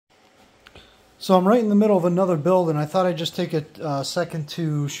So I'm right in the middle of another build, and I thought I'd just take a second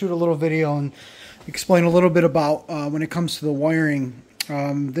to shoot a little video and explain a little bit about when it comes to the wiring.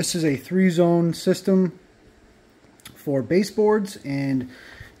 This is a 3-zone system for baseboards, and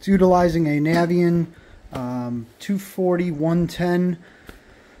it's utilizing a Navien 240-110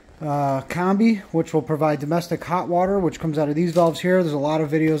 Combi, which will provide domestic hot water, which comes out of these valves here. There's a lot of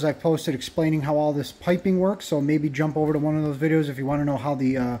videos I've posted explaining how all this piping works, so maybe jump over to one of those videos if you want to know how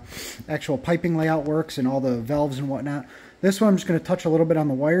the actual piping layout works and all the valves and whatnot. This one I'm just going to touch a little bit on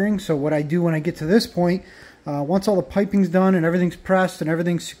the wiring. So what I do when I get to this point, once all the piping's done and everything's pressed and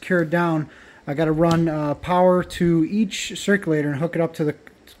everything's secured down, I got to run power to each circulator and hook it up to the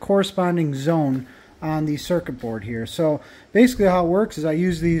corresponding zone on the circuit board here. So basically how it works is I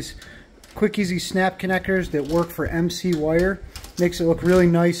use these quick easy snap connectors that work for MC wire. Makes it look really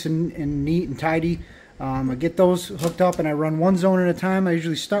nice and neat and tidy. I get those hooked up and I run one zone at a time. I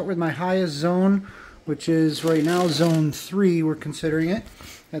usually start with my highest zone, which is right now zone 3, we're considering it,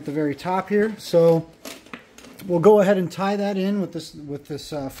 at the very top here. So we'll go ahead and tie that in with this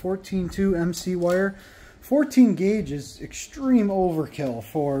 14-2 MC wire. 14 gauge is extreme overkill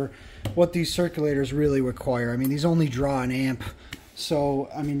for what these circulators really require. I mean, these only draw an amp, so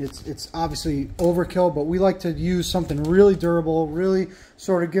I mean it's obviously overkill, but we like to use something really durable, really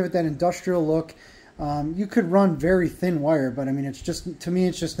sort of give it that industrial look. You could run very thin wire, but I mean, it's just, to me,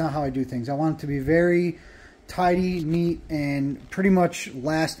 it's just not how I do things. I want it to be very tidy, neat, and pretty much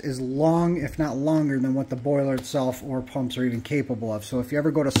last as long, if not longer, than what the boiler itself or pumps are even capable of. So if you ever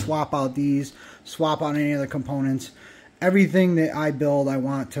go to swap out these, swap out any other components, everything that I build, I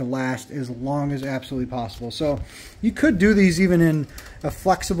want to last as long as absolutely possible. So you could do these even in a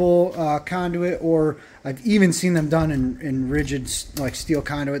flexible conduit, or I've even seen them done in rigid like steel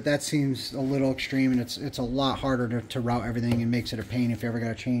conduit. That seems a little extreme, and it's a lot harder to route everything, and makes it a pain if you ever got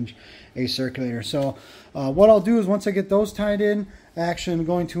to change a circulator. So what I'll do is once I get those tied in, actually I'm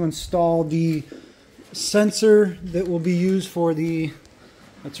going to install the sensor that will be used for the,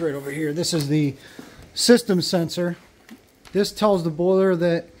 that's right over here, this is the system sensor. This tells the boiler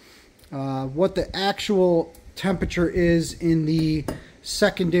that what the actual temperature is in the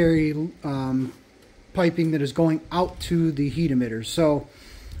secondary piping that is going out to the heat emitters. So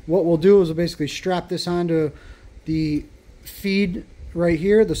what we'll do is we'll basically strap this onto the feed right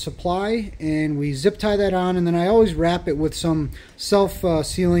here, the supply, and we zip tie that on, and then I always wrap it with some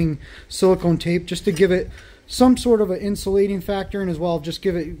self-sealing silicone tape just to give it some sort of an insulating factor, and as well just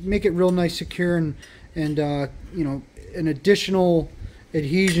make it real nice, secure, and you know, an additional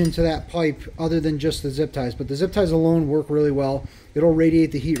adhesion to that pipe other than just the zip ties. But the zip ties alone work really well. It'll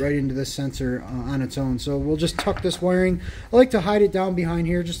radiate the heat right into this sensor on its own. So we'll just tuck this wiring. I like to hide it down behind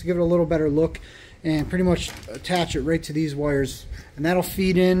here just to give it a little better look, and pretty much attach it right to these wires, and that'll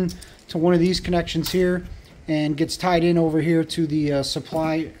feed in to one of these connections here and gets tied in over here to the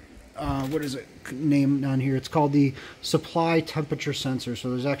supply, what is it named on here? It's called the supply temperature sensor. So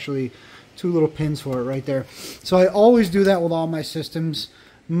there's actually 2 little pins for it right there. So I always do that with all my systems.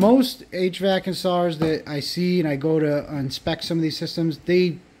 Most HVAC installers that I see and I go to inspect some of these systems,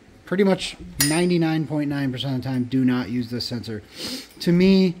 they pretty much 99.9% of the time do not use this sensor. To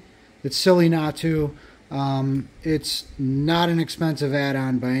me, it's silly not to. It's not an expensive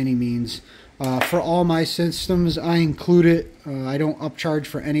add-on by any means. For all my systems, I include it. I don't upcharge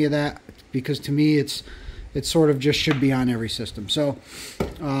for any of that, because to me it sort of just should be on every system. So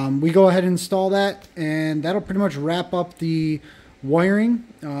we go ahead and install that, and that'll pretty much wrap up the wiring.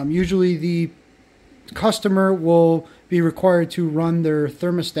 Usually the customer will be required to run their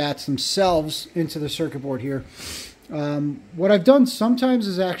thermostats themselves into the circuit board here. What I've done sometimes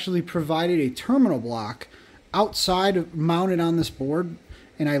is actually provided a terminal block outside mounted on this board,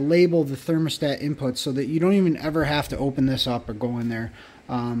 and I label the thermostat inputs so that you don't even ever have to open this up or go in there.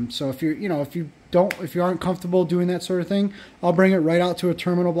 So if you're, if you aren't comfortable doing that sort of thing, I'll bring it right out to a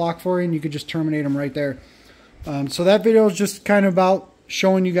terminal block for you, and you could just terminate them right there. So that video is just kind of about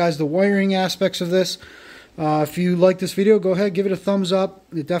showing you guys the wiring aspects of this. If you like this video, go ahead, give it a thumbs up.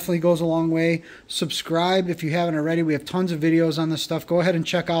 It definitely goes a long way. Subscribe if you haven't already. We have tons of videos on this stuff. Go ahead and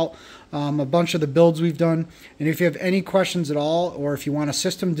check out a bunch of the builds we've done. And if you have any questions at all, or if you want a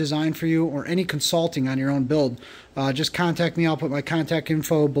system designed for you, or any consulting on your own build, just contact me. I'll put my contact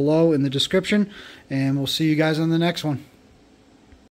info below in the description, and we'll see you guys on the next one.